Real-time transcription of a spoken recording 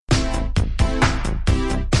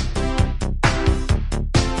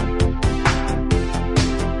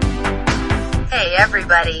Hey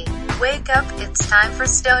everybody, wake up, it's time for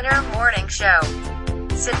Stoner Morning Show.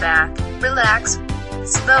 Sit back, relax,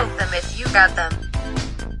 smoke them if you got them.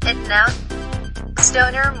 And now,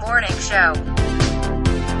 Stoner Morning Show.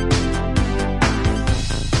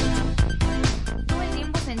 Todo el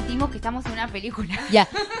tiempo sentimos que estamos en una película. Yeah,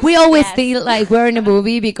 we always Yes. feel like we're in a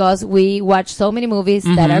movie because we watch so many movies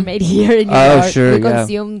that are made here in New York. Sure, We yeah.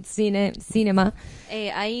 consume cinema.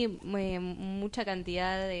 Hay mucha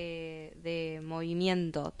cantidad de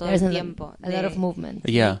movimiento todo There's el tiempo. a lot of movement.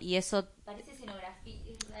 Yeah. Y eso Parece escenografía.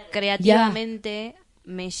 creativamente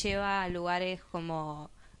me lleva a lugares como,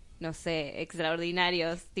 no sé,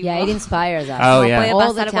 extraordinarios. Tipo, Yeah, it inspires us. Oh, como yeah. puede All the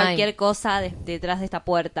pasar time. cualquier cosa detrás de esta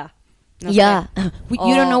puerta. No Yeah, sé.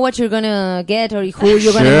 you don't know what you're gonna get or who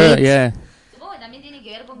you're gonna Sure, meet. yeah. Supongo que también tiene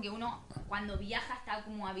que ver con que uno cuando viaja está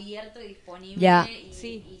como abierto y disponible Yeah.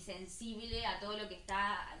 y sensible a todo lo que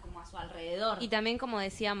está como a su alrededor. Y también, como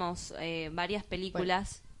decíamos, varias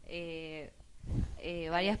películas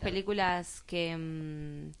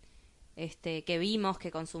que vimos,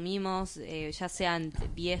 que consumimos, ya sean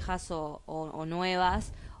viejas o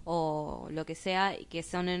nuevas o lo que sea, y que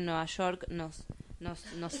son en Nueva York, nos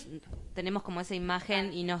tenemos como esa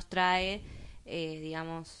imagen y nos trae,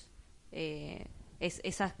 digamos,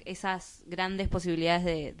 esas grandes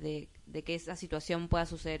posibilidades de que esa situación pueda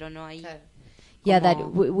suceder o no ahí. Yeah, that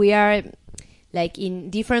Como- we are like in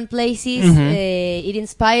different places. It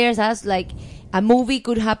inspires us. Like a movie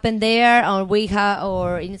could happen there,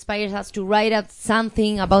 or it inspires us to write up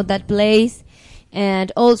something about that place.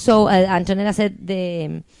 And also, Antonella said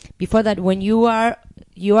before that when you are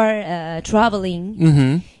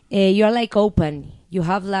traveling, you are like open. You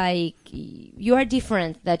have you are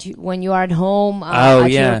different when you are at home at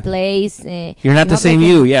yeah. your place. You're not the have same like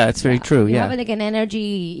you. Yeah, it's very true. You Yeah. have like an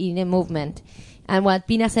energy in a movement. And what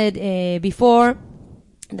Pina said before,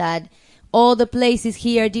 that all the places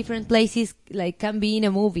here, different places, like can be in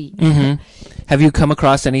a movie. Have you come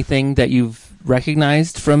across anything that you've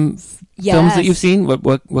recognized from films that Yes. you've seen?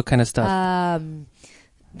 What kind of stuff?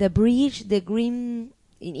 The bridge, the green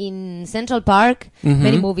in Central Park, Mhm.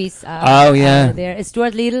 many movies. Oh, yeah. are there.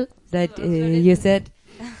 Stuart Little that you said,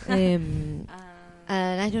 and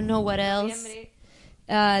I don't know what else.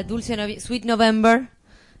 Sweet November.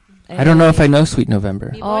 I don't know if I know Sweet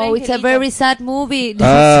November. Oh, it's a very sad movie. Don't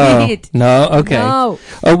Oh, see it. no? Okay. No.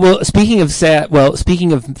 Oh, well, speaking of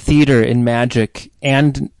theater and magic,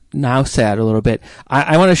 and now sad a little bit,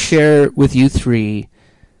 I want to share with you three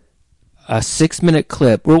a 6-minute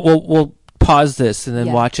clip. We'll pause this and then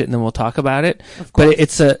Yeah. watch it and then we'll talk about it. Of course.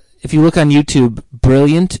 But if you look on YouTube,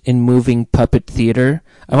 Brilliant in Moving Puppet Theater.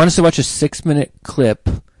 I want us to watch a 6-minute clip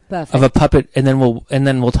Perfect. of a puppet and then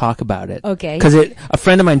we'll talk about it. Okay. Because a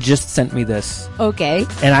friend of mine just sent me this. Okay.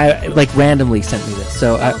 And I randomly sent me this.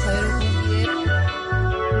 So Vamos a ver un video.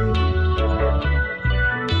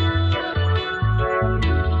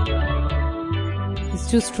 It's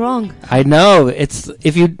too strong. I know it's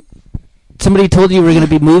somebody told you we're going to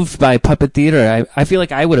be moved by puppet theater. I feel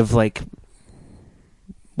like I would have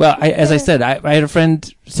as I said, I had a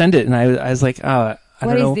friend send it and I was like, oh, I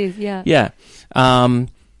don't know. What is this? Yeah. Yeah.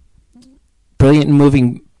 Brilliant and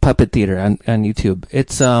Moving Puppet Theater on YouTube.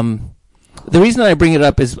 It's the reason I bring it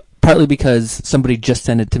up is partly because somebody just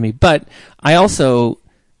sent it to me, but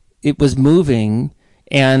it was moving,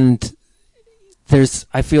 and there's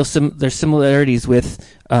similarities with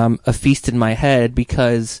A Feast in My Head,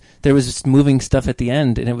 because there was just moving stuff at the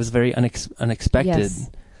end and it was very unexpected. Yes.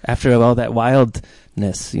 After all that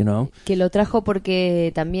wildness, you know. Que lo trajo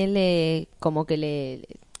porque también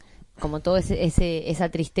como todo esa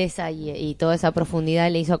tristeza y toda esa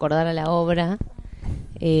profundidad le hizo acordar a la obra,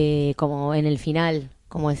 como en el final,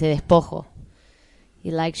 como ese despojo. Y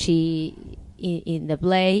in the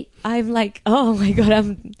play, I'm like, oh my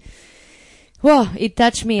God, wow, it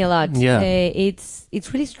touched me a lot. Yeah. It's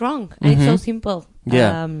really strong and it's so simple.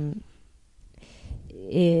 Yeah.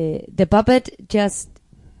 The puppet just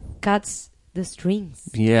cuts the strings.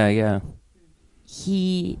 Yeah.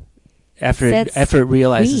 He After sets it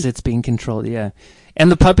realizes free. it's being controlled, yeah.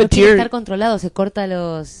 And the no quiere puppeteer, estar controlado, se corta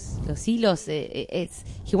los hilos.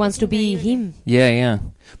 He wants to be him. yeah.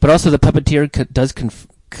 But also the puppeteer does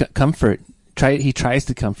comfort. He tries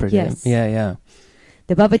to comfort Yes. him. Yeah.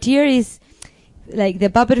 The puppeteer is like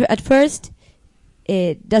the puppet at first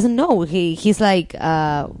doesn't know. He's like,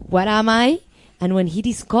 what am I? And when he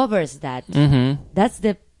discovers that, that's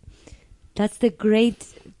the great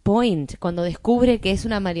point. Cuando descubre que es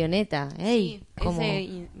una marioneta. Hey, Sí, como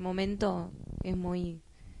ese momento es muy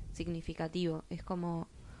significativo. Es como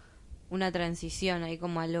una transición, hay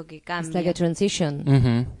como algo que it's cambia. like a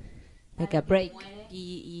transition. Like a break.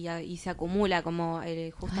 y se acumula como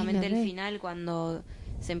justamente Ay, el final cuando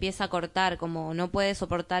se empieza a cortar, como no puede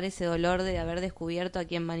soportar ese dolor de haber descubierto a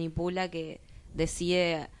quien manipula, que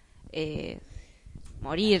decide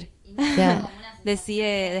morir, Yeah.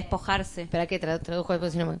 decide despojarse. Espera que tradujo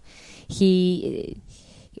después. He,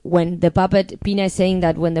 when the puppet, Pina is saying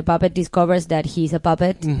that when the puppet discovers that he's a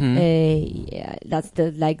puppet, yeah, that's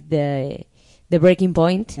the breaking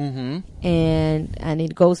point, and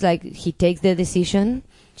it goes like he takes the decision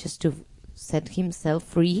just to set himself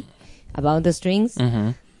free about the strings,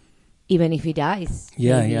 even if he dies.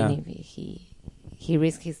 Yeah, maybe, yeah. and if he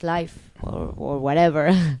risks his life or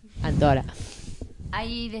whatever. Andorra.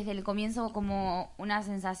 Hay desde el comienzo como una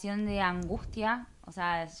sensación de angustia, o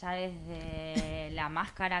sea, ya desde la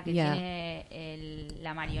máscara que Yeah. tiene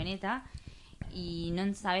la marioneta, y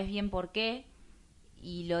no sabes bien por qué,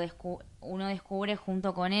 y uno descubre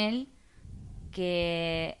junto con él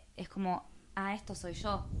que es como, esto soy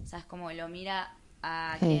yo, o sea, es como lo mira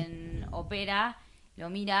a quien opera, lo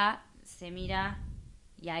mira, se mira,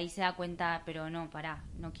 y ahí se da cuenta, pero no, pará,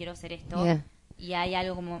 no quiero ser esto. Yeah. Y hay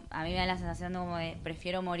algo como, a mí me da la sensación de como de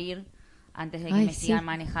prefiero morir antes de que Ay, me sí. sigan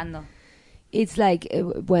manejando. It's like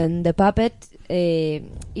when the puppet,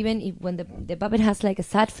 even if when the puppet has like a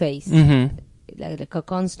sad face, like a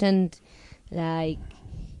constant, like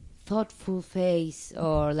thoughtful face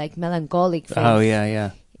or like melancholic face. Oh yeah,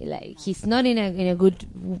 yeah. Like he's not in a good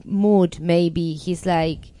mood. Maybe he's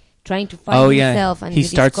like trying to find Oh yeah. himself, and He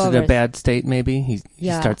starts in a discovers- bad state. Maybe he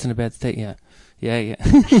Yeah. starts in a bad state. Yeah, yeah.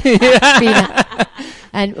 Pina.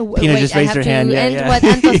 And Pina wait, just I raised have her to hand, yeah, end yeah. what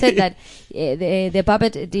Anto said, that the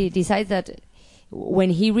puppet decides that when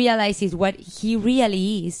he realizes what he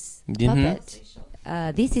really is, puppet,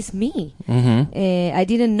 this is me. I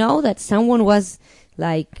didn't know that someone was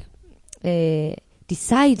like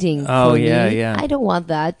deciding Oh, for yeah, me. yeah. I don't want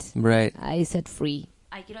that. Right. I said free.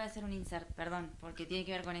 Ay, quiero hacer un insert, perdón, porque tiene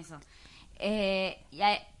que ver con eso.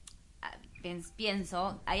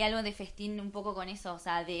 Pienso, hay algo de Festin un poco con eso, o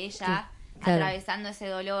sea, de ella claro. atravesando ese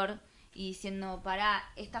dolor y diciendo, pará,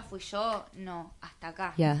 esta fui yo, no, hasta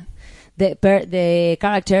acá. Yeah, the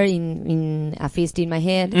character in A Fist in My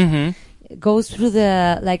Head goes through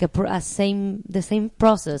the same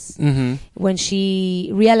process when she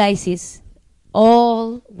realizes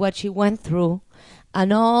all what she went through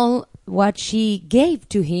and all what she gave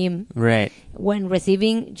to him Right. when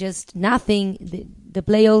receiving just nothing. The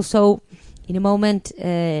play also, in a moment,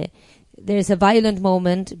 there's a violent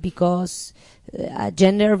moment because a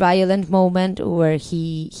gender violent moment where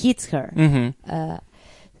he hits her,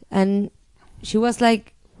 and she was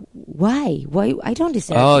like, "Why? I don't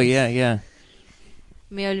deserve." Oh this." yeah, yeah.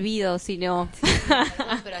 Me olvido si no.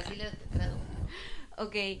 Pero así lo traduzco.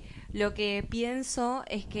 Ok, lo que pienso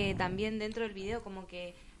es que también dentro del video como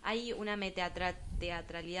que hay una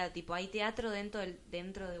teatralidad, tipo hay teatro dentro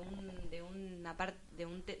de una parte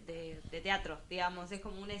de teatro, digamos, es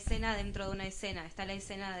como una escena dentro de una escena. Está la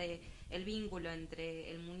escena de el vínculo entre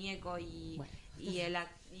el muñeco y el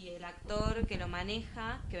actor que lo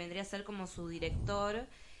maneja, que vendría a ser como su director.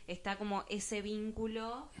 Está como ese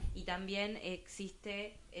vínculo, y también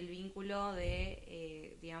existe el vínculo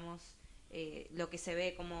de digamos, lo que se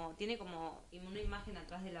ve como tiene como una imagen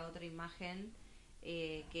atrás de la otra imagen,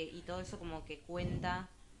 y todo eso como que cuenta,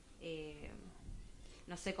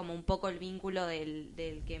 no sé, como un poco el vínculo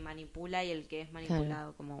del que manipula y el que es manipulado,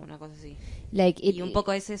 Claro. como una cosa así. Y un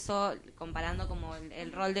poco es eso, comparando como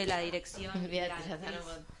el rol de la dirección y la actriz,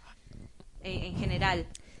 en general.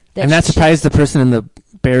 I'm not surprised the person in the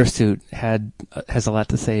bear suit has a lot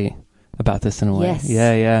to say about this in a way. Yes.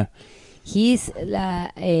 Yeah, yeah. He's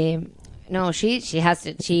no, she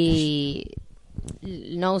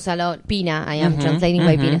knows a lot. Pina, I am translating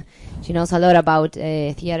by Pina. She knows a lot about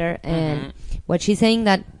theater, and what she's saying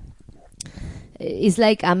that is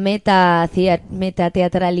like a meta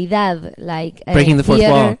teatralidad, like Breaking the fourth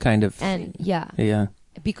theater, wall, kind of. and Yeah.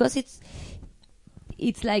 because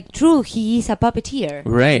it's like true. He is a puppeteer,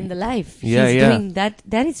 Right. in the life. Yeah, He's yeah. doing that.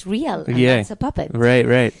 That is real. And Yeah. that's a puppet. Right,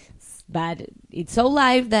 right. But it's so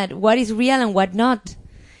live that what is real and what not,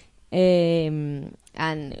 and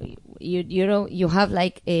you know, you have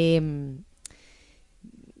like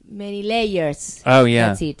many layers. Oh, yeah.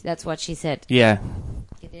 That's it. That's what she said. Yeah.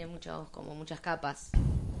 Que tiene muchas capas.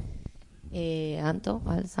 Anto,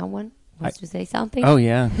 someone wants to say something? Oh,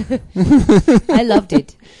 yeah. I loved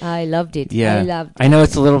it. Yeah. I know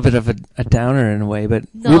it's a little bit of a downer in a way, but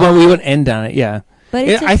No. we won't end on it. Yeah. But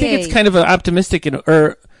it's I think it's okay. kind of optimistic,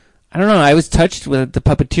 or I don't know. I was touched when the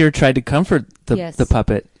puppeteer tried to comfort Yes. the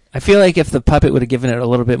puppet. I feel like if the puppet would have given it a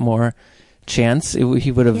little bit more chance, he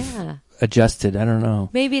would have Yeah. adjusted. I don't know.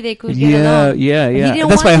 Maybe they could get along. Yeah. He didn't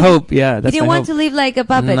That's want my to- hope. Yeah, that's He didn't my want hope. to live like a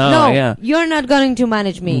puppet. No, yeah. You're not going to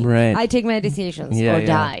manage me. Right. I take my decisions Yeah, or yeah.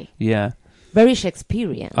 die. Yeah. Very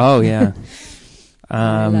Shakespearean. Oh yeah.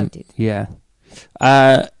 I loved it. Yeah.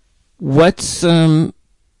 What's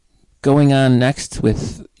going on next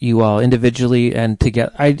with you all individually and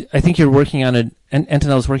together? I think you're working on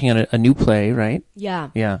Antonel's working on a new play, right? Yeah.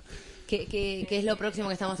 Yeah. ¿Qué es lo próximo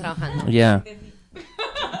que estamos trabajando? Yeah.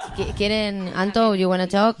 ¿Quieren, Anto, you wanna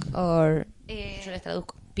talk? Or yo les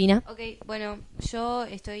traduzco. Pina. Ok, bueno, yo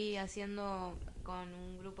estoy haciendo con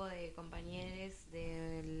un grupo de compañeros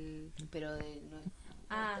del... Pero de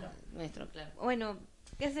nuestro, claro. Bueno,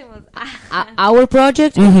 ¿qué hacemos? Our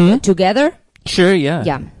project together. Sure. Yeah.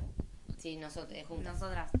 Yeah. Sí, nosotros juntas.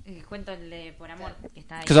 Nosotras, cuento el de Por Amor, que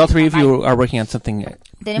está ahí. Because all three of you are working on something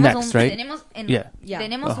next, right?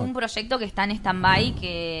 Tenemos un proyecto que está en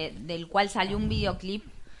stand-by, del cual salió un videoclip,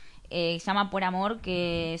 se llama Por Amor,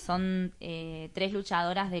 que son 3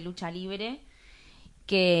 luchadoras de lucha libre,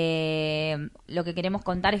 que lo que queremos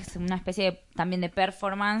contar es una especie también de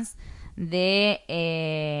performance de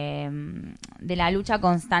la lucha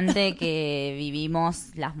constante que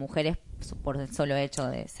vivimos las mujeres por el solo hecho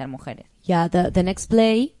de ser mujeres. Yeah, the next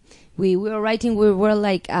play we were writing. We were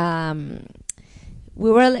like at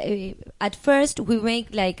first we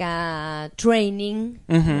make like a training.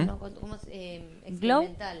 ¿No? ¿Cómo es? Glow,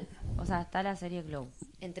 experimental. o sea, está la serie Glow.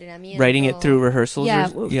 Entrenamiento. Writing it through rehearsals.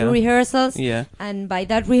 Yeah, or, through rehearsals. Yeah. And by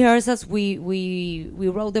that rehearsals, we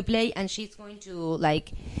wrote the play, and she's going to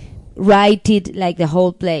like write it like the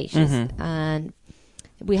whole play. And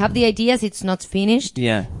we have the ideas. It's not finished.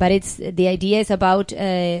 Yeah. But the idea is about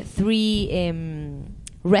 3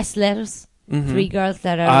 wrestlers, 3 girls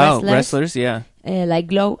that are wrestlers. Yeah. Like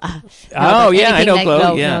Glow. Yeah, I know like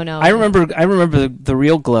Glow. Yeah. No, I remember the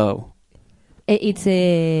real Glow. It's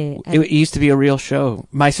It used to be a real show.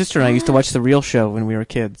 My sister and I used to watch the real show when we were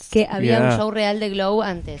kids. que había Yeah. un show real de Glow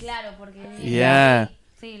antes. Claro, porque Yeah.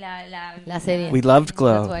 sí, La serie. We loved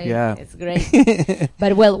Glow. That's why Yeah. it's great.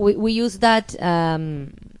 But well, we use that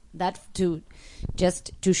to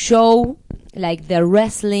just to show like the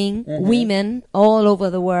wrestling women all over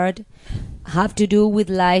the world have to do with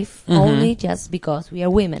life only just because we are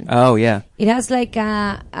women. Oh yeah. It has like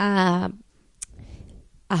a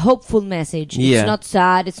hopeful message. Yeah. It's not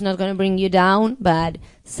sad. It's not going to bring you down, but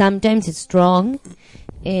sometimes it's strong.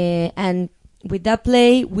 And with that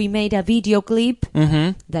play, we made a video clip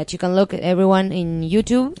that you can look at everyone in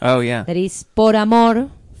YouTube. Oh yeah. That is Por Amor,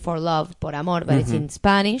 for love, Por Amor, but it's in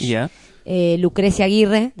Spanish. Yeah. Lucrecia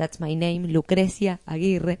Aguirre, that's my name, Lucrecia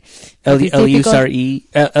Aguirre. Lucre, Lucre,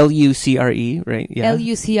 right? Yeah.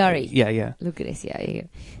 L-U-C-R-E. Yeah. Lucrecia Aguirre.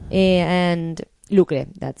 And Lucre,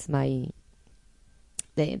 that's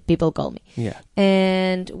the people call me. Yeah.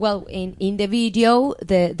 And well, in the video,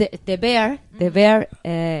 the bear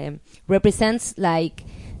represents like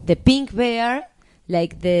the pink bear,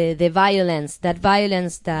 like the violence,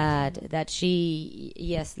 that she,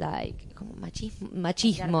 yes, like como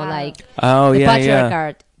machismo, like Oh the yeah,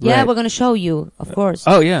 patriarchate. yeah. Yeah, Right. we're gonna show you, of course.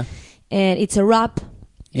 Oh yeah. And it's a rap.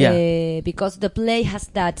 Yeah. Because the play has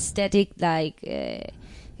that aesthetic, like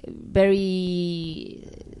very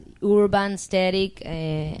urban aesthetic.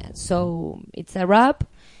 So it's a rap.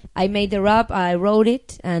 I made the rap. I wrote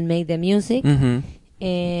it and made the music. And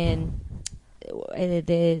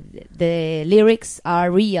the lyrics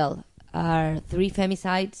are real. Are 3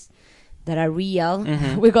 femicides that are real.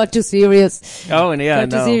 We got too serious. Oh, and yeah,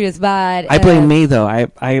 got too no. serious, but I blame me though. I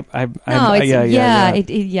no, it's, yeah. yeah.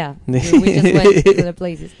 We just went to the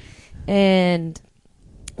places, and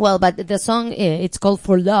well, but the song it's called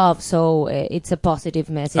For Love, so it's a positive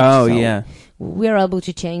message. Oh so yeah. we're able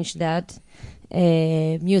to change that.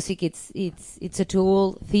 Music, it's a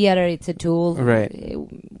tool. Theater, it's a tool. Right.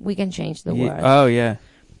 We can change the world. Oh yeah.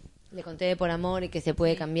 Le conté de Por Amor y que se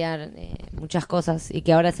puede cambiar muchas cosas y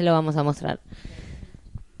que ahora se lo vamos a mostrar.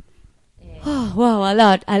 Oh, wow, a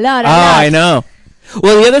lot. I know.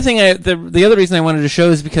 Well, the other thing, the other reason I wanted to show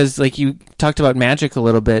is because, like, you talked about magic a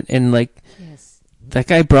little bit, and like, Yes. that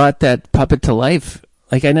guy brought that puppet to life.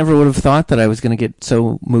 Like, I never would have thought that I was going to get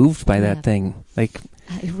so moved by that thing. Like,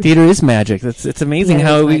 theater is magic. It's amazing Theater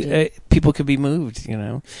how is people could be moved. You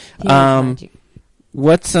know. Theater is magic.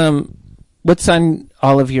 What's on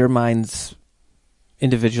all of your minds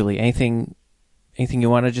individually? Anything you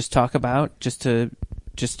want to just talk about? Just to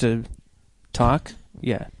talk?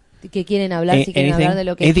 Yeah. Que quieren hablar, si quieren anything? hablar de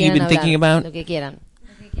lo que Anything quieran you've been thinking hablar, about? lo que quieran.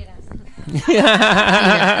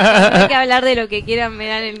 Hay que hablar de lo que quieran, me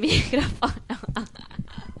dan el micrófono.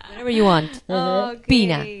 Whatever you want. Ok.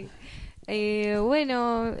 Pina.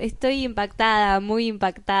 Bueno, estoy impactada, muy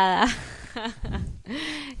impactada.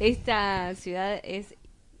 Esta ciudad es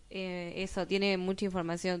eso, tiene mucha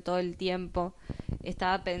información todo el tiempo.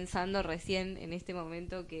 Estaba pensando recién en este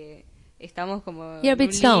momento que estamos como You're a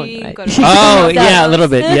bit stoned, living right? con- Oh yeah, a little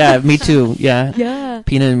bit. Yeah, me too. Yeah. Yeah.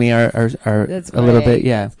 Pina and me are That's a little great. bit.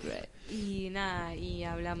 Yeah. Y nada, y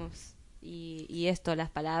hablamos y esto, las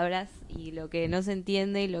palabras y lo que no se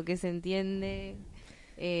entiende y lo que se entiende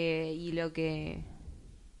y lo que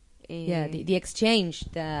Yeah, the exchange,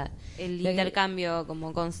 el intercambio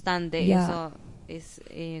como constante, Yeah. eso es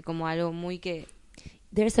como algo muy que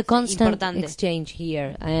there's a constant importante. exchange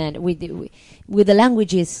here, and with the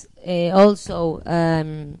languages also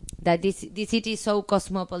that this city is so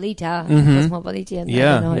cosmopolitan, cosmopolitan. I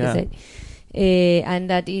Yeah, don't know how yeah. to say. And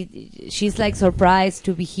that she's like surprised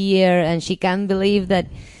to be here, and she can't believe that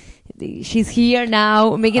she's here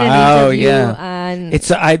now making an interview. Yeah. And It's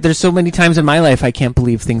there's so many times in my life I can't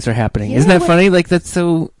believe things are happening. Yeah, Isn't that well- funny? Like that's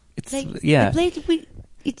so. It's like yeah. the play,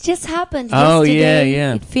 it just happened. Oh, yesterday.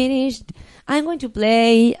 yeah. It finished. I'm going to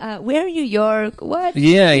play. We're in New York. What?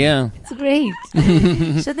 Yeah, yeah. It's great.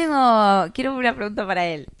 Quiero una pregunta para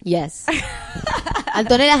él. Yes.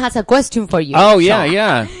 Antonella has a question for you. Oh yeah, So,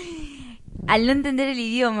 yeah. Al no entender el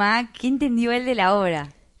idioma, ¿qué entendió él de la obra?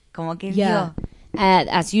 Como que Yeah. vio.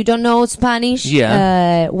 As you don't know Spanish,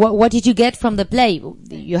 Yeah. what did you get from the play?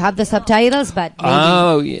 You have the subtitles, but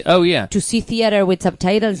maybe Oh yeah. to see theater with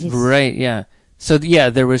subtitles is Right, yeah. So yeah,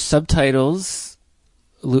 there were subtitles.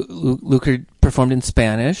 Luker performed in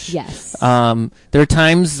Spanish. yes. There were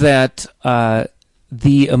times that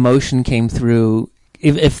the emotion came through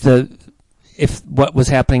if what was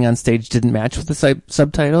happening on stage didn't match with the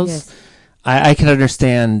subtitles. Yes. I can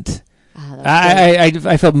understand. That's great.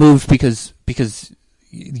 I felt moved because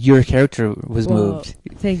your character was Whoa. moved.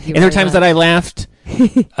 Thank you. And there were times that I laughed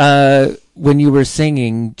when you were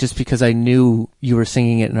singing, just because I knew you were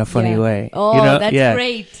singing it in a funny Yeah. way. Oh, you know? that's Yeah.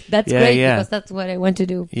 great. That's Yeah, great yeah. because that's what I want to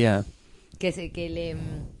do. Yeah.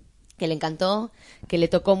 Que le encantó, que le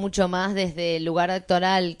tocó mucho más desde el lugar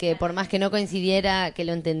actoral, que por más que no coincidiera, que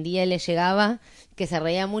lo entendía y le llegaba, que se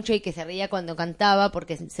reía mucho y que se reía cuando cantaba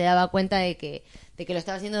porque se daba cuenta de que lo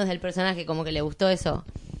estaba haciendo desde el personaje, como que le gustó eso.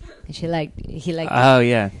 And he liked it. Oh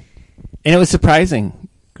yeah. And it was surprising.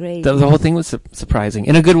 Great. The whole thing was surprising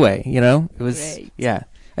in a good way. You know, it was. Great. Yeah.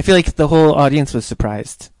 I feel like the whole audience was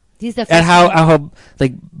surprised This is the at first how time-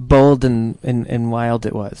 like bold and wild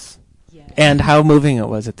it was, Yeah. and how moving it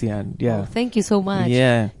was at the end. Yeah. Oh, thank you so much.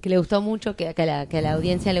 Yeah. Que le gustó mucho, que a la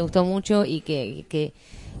audiencia le gustó mucho y que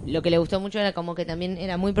lo que le gustó mucho era como que también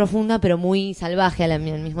era muy profunda pero muy salvaje al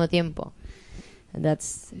mismo tiempo. And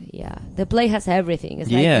that's, yeah. The play has everything. It's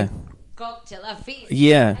Yeah. like a cocktail, a feast.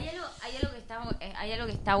 Yeah. Hay algo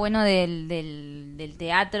que está bueno del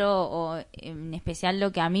teatro, o en especial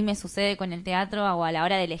lo que a mí me sucede con el teatro o a la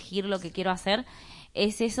hora de elegir lo que quiero hacer,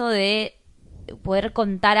 es eso de poder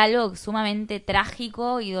contar algo sumamente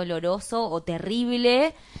trágico y doloroso o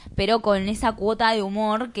terrible, pero con esa cuota de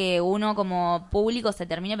humor que uno como público se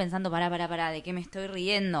termine pensando, para, ¿de qué me estoy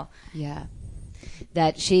riendo? Yeah.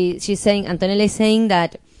 That she's saying, Antonella is saying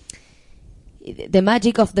that the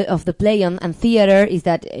magic of the play and theater is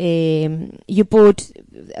that you put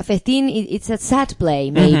Festin. It's a sad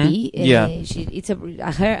play, maybe. Yeah. It's a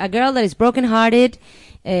girl that is brokenhearted,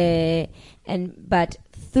 but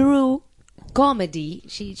through comedy,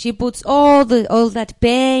 she puts all that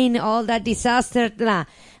pain, all that disaster,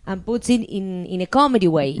 and puts it in a comedy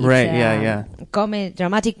way. Right, It's yeah.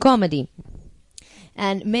 Dramatic comedy.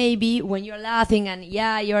 And maybe when you're laughing and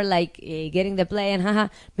you're like getting the play and haha,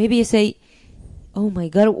 maybe you say, "Oh my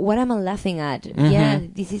God, what am I laughing at?" Yeah,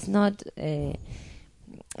 this is not.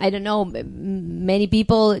 I don't know. Many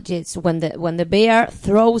people just when the bear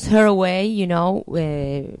throws her away,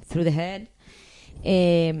 through the head.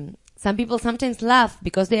 Some people sometimes laugh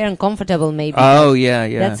because they are uncomfortable. Maybe. Oh yeah.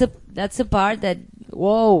 That's a part that.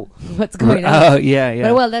 Whoa, what's going on? Oh yeah.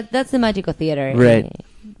 But well, that's the magic of theater. Right.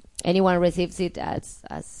 Anyone receives it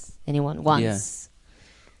as anyone wants.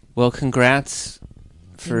 Yeah. Well, congrats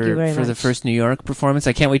Thank you very for the much. first New York performance.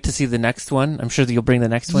 I can't wait to see the next one. I'm sure that you'll bring the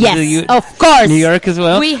next one Yes, to of course. New York as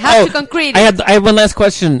well. We have to concrete I it. have one last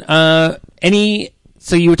question.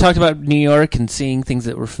 So you were talking about New York and seeing things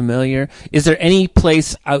that were familiar. Is there any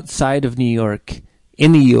place outside of New York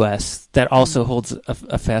in the U.S. that also holds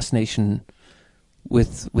a fascination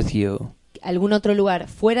with you? ¿Algún otro lugar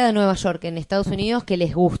fuera de Nueva York, en Estados Unidos, que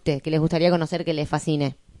les guste, que les gustaría conocer, que les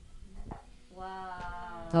fascine?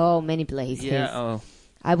 Oh, many places. Oh.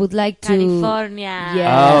 I would like to... California.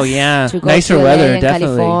 Yes, Oh, yeah. to go Nicer to LA weather, and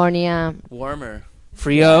definitely. California. Warmer.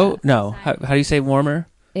 Frio? No. How do you say warmer?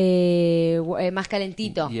 Más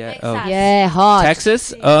calentito. Yeah. Texas. Oh, Yeah, hot.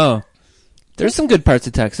 Texas. Oh, there's some good parts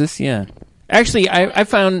of Texas. Yeah. Actually, I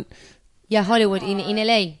found. Yeah, Hollywood in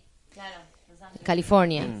LA,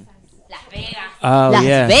 California. Las Vegas. Oh Las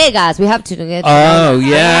yeah. Vegas. We have to get. Oh, Las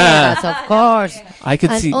yeah. Vegas, of course. I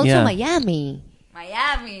could And see. also Yeah. Miami.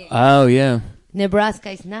 Miami. Oh yeah.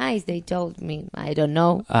 Nebraska is nice. They told me. I don't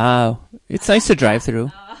know. Oh, it's nice to drive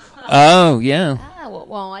through. Oh yeah.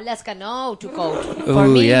 Well, Alaska, no, too cold. Ooh, For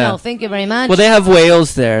me, yeah. no. Thank you very much. Well, they have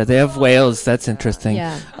whales there. They have whales. That's interesting.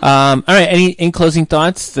 Yeah. All right. Any closing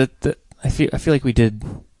thoughts? That I feel like we did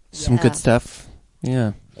some Yeah. good stuff.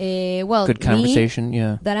 Yeah. Well, Good me, conversation.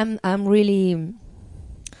 Yeah. that I'm really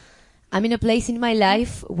I'm in a place in my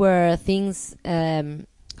life where things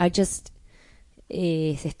are just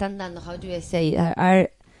se están dando, how do I say, are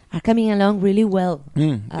coming along really well.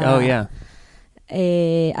 Oh yeah.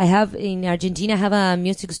 I have in Argentina, I have a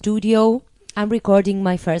music studio. I'm recording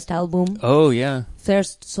my first album, Oh yeah.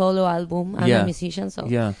 first solo album. I'm Yeah. a musician, so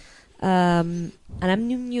Yeah. and I'm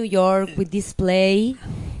in New York with this play.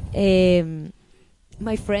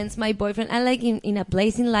 My friends, my boyfriend. I'm like in a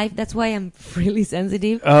place in life. That's why I'm really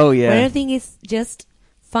sensitive. Oh Where yeah. everything is just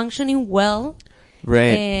functioning well,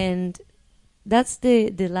 Right. and that's the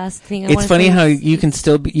last thing. I It's wanna funny say how is you can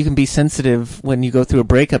still be, you can be sensitive when you go through a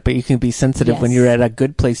breakup, but you can be sensitive when Yes. you're at a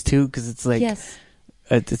good place too, because it's like yes,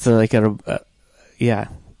 it's like a yeah.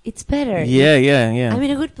 it's better. Yeah. Yeah. I'm in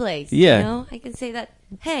a good place. Yeah. You know, I can say that.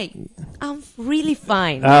 Hey, I'm really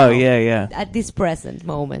fine. Oh now yeah. At this present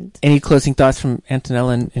moment. Any closing thoughts from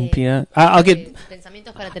Antonella and Pina? I'll get.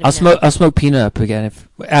 Pensamientos para I'll terminar. I'll smoke Pina up again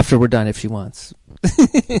after we're done if she wants.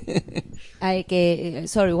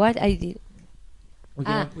 Sorry, what I did. We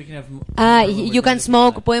can have. You can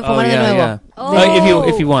smoke. Pueden fumar de yeah, nuevo. yeah. Oh.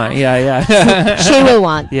 If you want, yeah. She will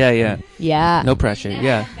want. Yeah. Yeah. No pressure.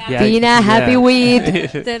 Yeah. Pina, happy weed.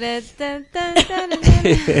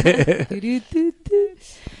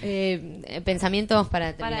 Pensamientos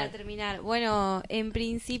para Para terminar. terminar, bueno, en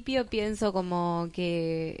principio pienso como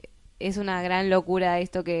que es una gran locura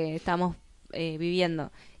esto que estamos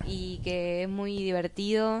viviendo y que es muy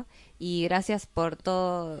divertido y gracias por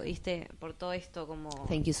todo, ¿viste? Por todo esto como...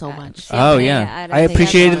 Thank you so much. siempre Oh yeah. I agradecer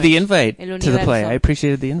appreciated a the invite el to the play. universo. I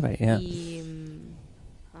appreciated the invite. Yeah. Y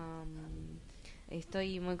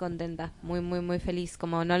estoy muy contenta, muy muy muy feliz,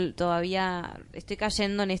 como no todavía estoy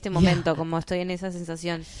cayendo en este momento, como estoy en esa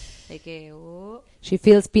sensación de que She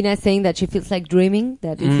feels, Pina is saying that she feels like dreaming,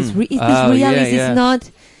 that it is Oh, real, yeah, is yeah. not.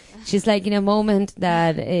 She's like in a moment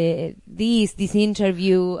that this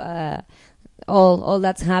interview, all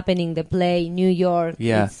that's happening, the play, New York,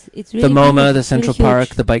 Yeah. it's really The MoMA, big, the it's Central really Park,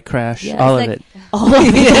 huge. the bike crash, Yeah, all it's of like- it. All of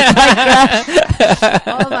it. The bike crash.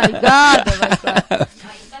 Oh my God, the bike crash.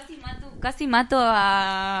 Casi mato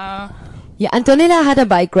a... Yeah, Antonella had a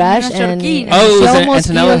bike crash, and Neoyorquina. Oh, she it was almost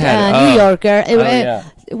Antonella killed had a it. New Oh. Yorker. yeah.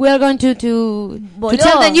 We are going to tell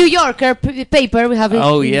the New Yorker paper. We have it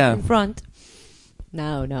Oh, in, yeah. in front.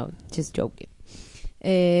 No, just joking.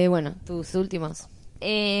 Bueno, tus últimos.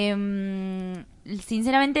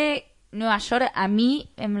 Sinceramente, Nueva York a mí,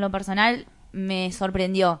 en lo personal, me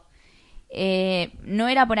sorprendió. No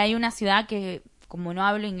era por ahí una ciudad que, como no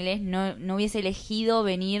hablo inglés, no hubiese elegido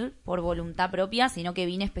venir por voluntad propia, sino que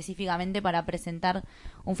vine específicamente para presentar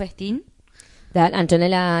un festín. That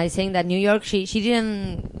Antonella is saying that New York, she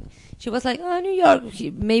was like, oh, New York,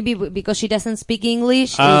 maybe because she doesn't speak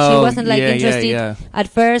English, she Oh, wasn't like yeah, interested yeah. at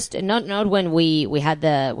first. Not when we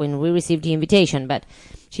received the invitation, but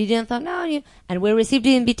she didn't thought and we received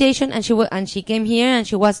the invitation, and she came here, and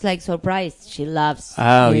she was like surprised. She loves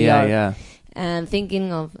Oh New yeah, York, yeah. and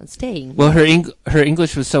thinking of staying. Well, her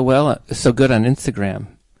English was so good on Instagram.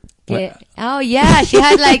 Oh yeah, she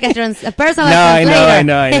had like a personal No, I translator.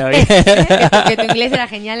 know. Que tu inglés era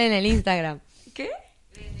genial en el Instagram. ¿Qué?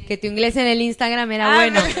 Que tu inglés en el Instagram era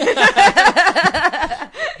bueno.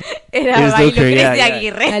 Era It was Lucre, Lucrecia yeah.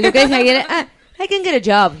 Aguirre. Lucrecia Aguirre, I can get a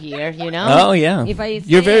job here, you know. Oh yeah. If I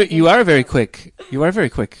You say are very quick. You are very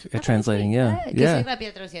quick at translating. Yeah. que soy Yeah.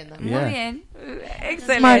 rápida traduciendo. Muy Yeah. bien.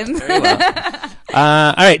 Excelente. Very well.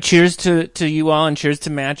 All right. Cheers to you all, and cheers to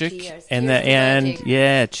magic. Cheers. And Cheers to magic.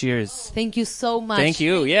 yeah, cheers. Thank you so much. Thank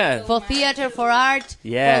you. Yeah. For theater, for art,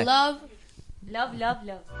 Yeah. for love. Love.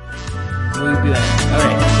 We'll be back. All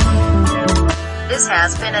right. This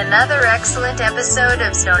has been another excellent episode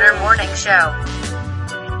of Stoner Morning Show.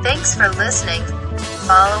 Thanks for listening.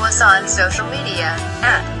 Follow us on social media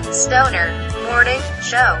at Stoner Morning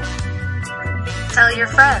Show. Tell your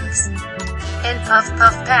friends. And puff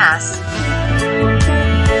puff pass.